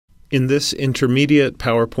In this intermediate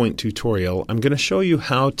PowerPoint tutorial, I'm going to show you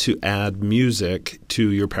how to add music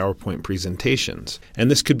to your PowerPoint presentations. And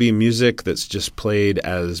this could be music that's just played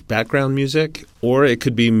as background music, or it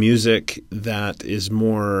could be music that is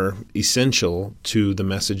more essential to the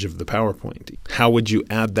message of the PowerPoint. How would you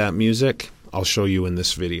add that music? I'll show you in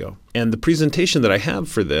this video. And the presentation that I have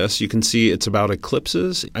for this, you can see it's about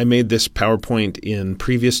eclipses. I made this PowerPoint in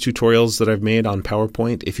previous tutorials that I've made on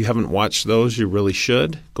PowerPoint. If you haven't watched those, you really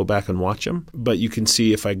should go back and watch them. But you can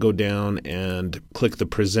see if I go down and click the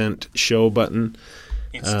Present Show button,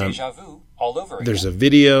 it's déjà vu all over again. There's a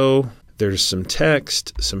video, there's some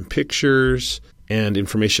text, some pictures, and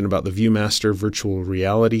information about the ViewMaster Virtual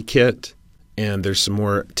Reality Kit. And there's some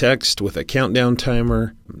more text with a countdown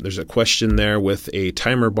timer. There's a question there with a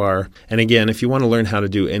timer bar. And again, if you want to learn how to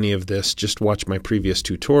do any of this, just watch my previous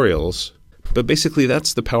tutorials. But basically,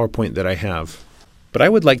 that's the PowerPoint that I have. But I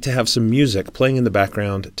would like to have some music playing in the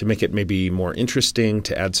background to make it maybe more interesting,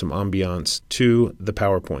 to add some ambiance to the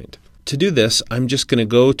PowerPoint. To do this, I'm just going to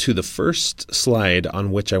go to the first slide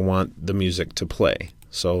on which I want the music to play.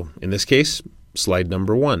 So in this case, slide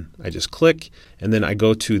number 1. I just click, and then I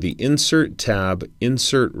go to the Insert tab,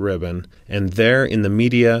 Insert ribbon, and there in the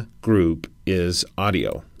Media group is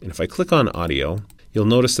Audio. And if I click on Audio, you'll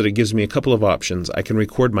notice that it gives me a couple of options. I can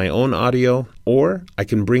record my own audio, or I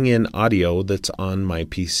can bring in audio that's on my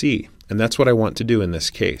PC. And that's what I want to do in this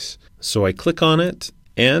case. So I click on it,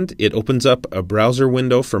 and it opens up a browser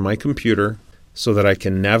window for my computer, so that I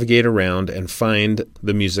can navigate around and find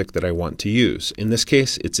the music that I want to use. In this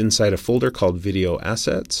case, it's inside a folder called Video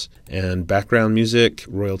Assets and Background Music,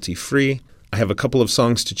 royalty free. I have a couple of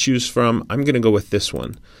songs to choose from. I'm going to go with this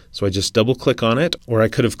one. So I just double click on it, or I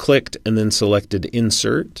could have clicked and then selected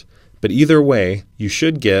Insert. But either way, you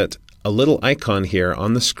should get a little icon here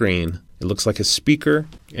on the screen. It looks like a speaker,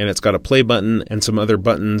 and it's got a play button and some other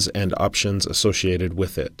buttons and options associated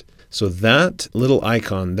with it. So that little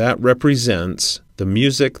icon, that represents the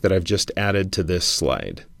music that I've just added to this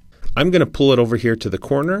slide. I'm going to pull it over here to the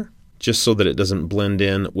corner just so that it doesn't blend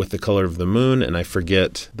in with the color of the moon and I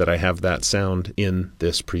forget that I have that sound in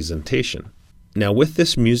this presentation. Now with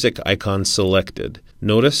this music icon selected,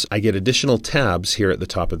 notice I get additional tabs here at the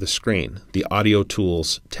top of the screen, the Audio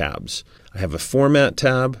Tools tabs. I have a Format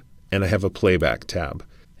tab and I have a Playback tab.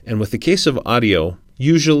 And with the case of audio,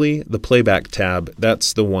 usually the Playback tab,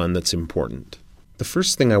 that's the one that's important. The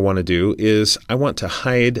first thing I want to do is I want to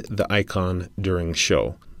hide the icon during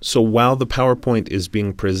show. So while the PowerPoint is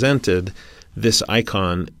being presented, this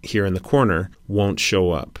icon here in the corner won't show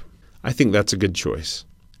up. I think that's a good choice.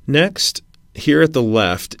 Next, here at the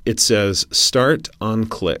left, it says Start on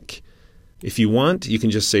Click. If you want, you can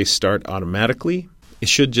just say Start Automatically. It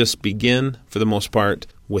should just begin, for the most part,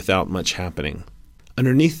 without much happening.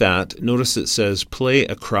 Underneath that, notice it says Play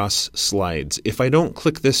Across Slides. If I don't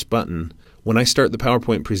click this button, when I start the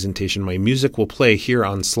PowerPoint presentation, my music will play here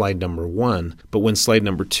on slide number 1, but when slide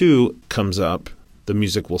number 2 comes up, the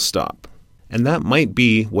music will stop. And that might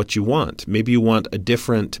be what you want. Maybe you want a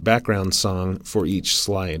different background song for each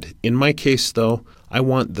slide. In my case, though, I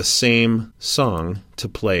want the same song to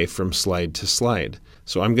play from slide to slide.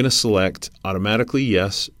 So I'm going to select Automatically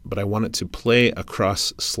Yes, but I want it to play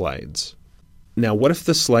across slides. Now, what if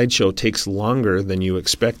the slideshow takes longer than you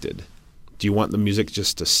expected? Do you want the music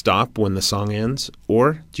just to stop when the song ends,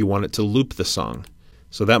 or do you want it to loop the song?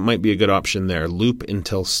 So that might be a good option there, loop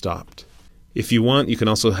until stopped. If you want, you can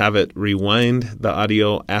also have it rewind the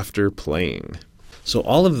audio after playing. So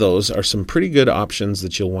all of those are some pretty good options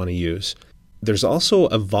that you'll want to use. There's also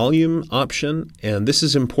a volume option, and this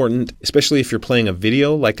is important, especially if you're playing a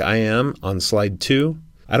video like I am on slide 2.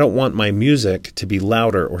 I don't want my music to be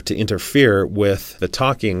louder or to interfere with the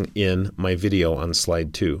talking in my video on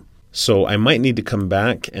slide 2. So I might need to come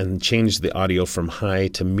back and change the audio from high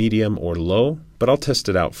to medium or low, but I'll test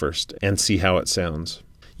it out first and see how it sounds.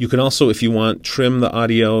 You can also, if you want, trim the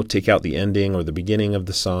audio, take out the ending or the beginning of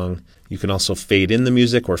the song. You can also fade in the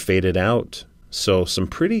music or fade it out. So some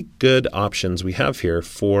pretty good options we have here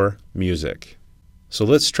for music. So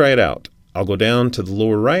let's try it out. I'll go down to the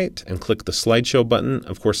lower right and click the slideshow button.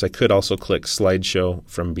 Of course, I could also click slideshow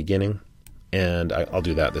from beginning, and I'll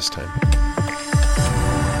do that this time.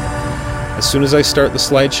 As soon as I start the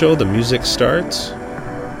slideshow, the music starts.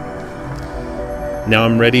 Now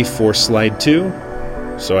I'm ready for slide 2,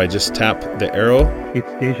 so I just tap the arrow. It's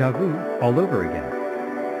déjà vu all over again.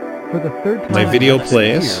 For the third time, my video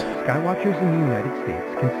plays. Year, skywatchers in the United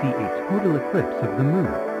States can see a total eclipse of the moon.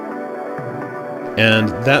 And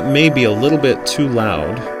that may be a little bit too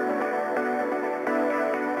loud.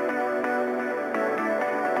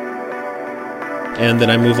 And then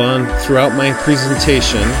I move on throughout my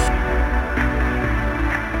presentation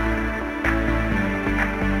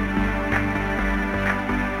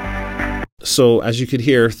So as you could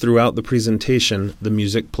hear throughout the presentation, the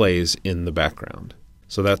music plays in the background.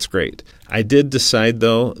 So that's great. I did decide,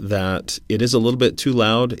 though, that it is a little bit too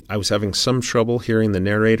loud. I was having some trouble hearing the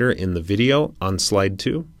narrator in the video on slide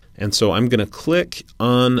 2. And so I'm going to click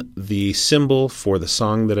on the symbol for the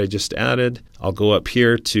song that I just added. I'll go up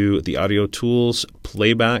here to the Audio Tools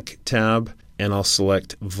Playback tab, and I'll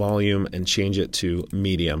select Volume and change it to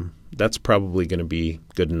Medium. That's probably going to be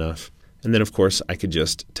good enough. And then, of course, I could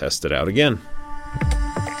just test it out again.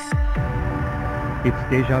 It's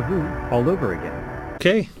déjà vu all over again.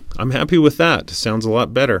 Okay, I'm happy with that. Sounds a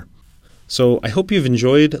lot better. So I hope you've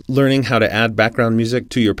enjoyed learning how to add background music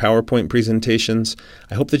to your PowerPoint presentations.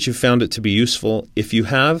 I hope that you found it to be useful. If you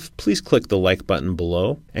have, please click the like button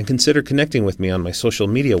below and consider connecting with me on my social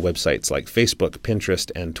media websites like Facebook, Pinterest,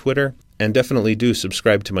 and Twitter. And definitely do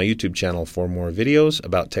subscribe to my YouTube channel for more videos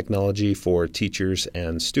about technology for teachers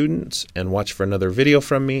and students, and watch for another video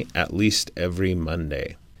from me at least every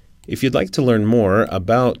Monday. If you'd like to learn more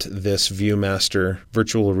about this ViewMaster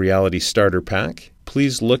Virtual Reality Starter Pack,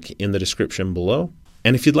 please look in the description below.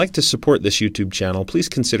 And if you'd like to support this YouTube channel, please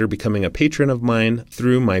consider becoming a patron of mine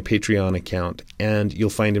through my Patreon account, and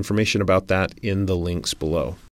you'll find information about that in the links below.